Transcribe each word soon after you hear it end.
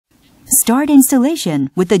Start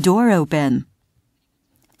installation with the door open.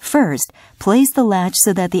 First, place the latch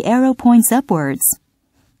so that the arrow points upwards.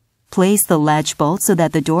 Place the latch bolt so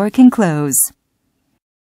that the door can close.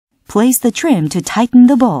 Place the trim to tighten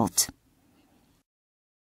the bolt.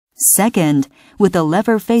 Second, with the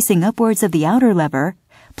lever facing upwards of the outer lever,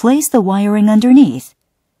 place the wiring underneath.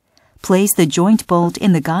 Place the joint bolt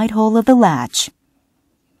in the guide hole of the latch.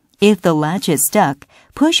 If the latch is stuck,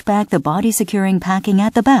 push back the body securing packing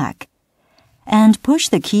at the back. And push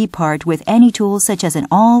the key part with any tool such as an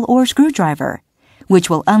awl or screwdriver, which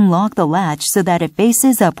will unlock the latch so that it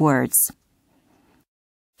faces upwards.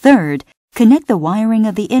 Third, connect the wiring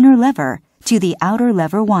of the inner lever to the outer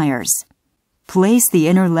lever wires. Place the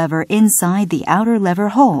inner lever inside the outer lever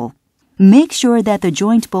hole. Make sure that the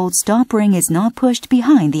joint bolt stop ring is not pushed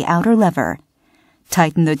behind the outer lever.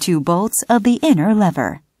 Tighten the 2 bolts of the inner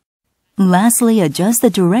lever. Lastly, adjust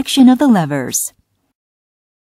the direction of the levers.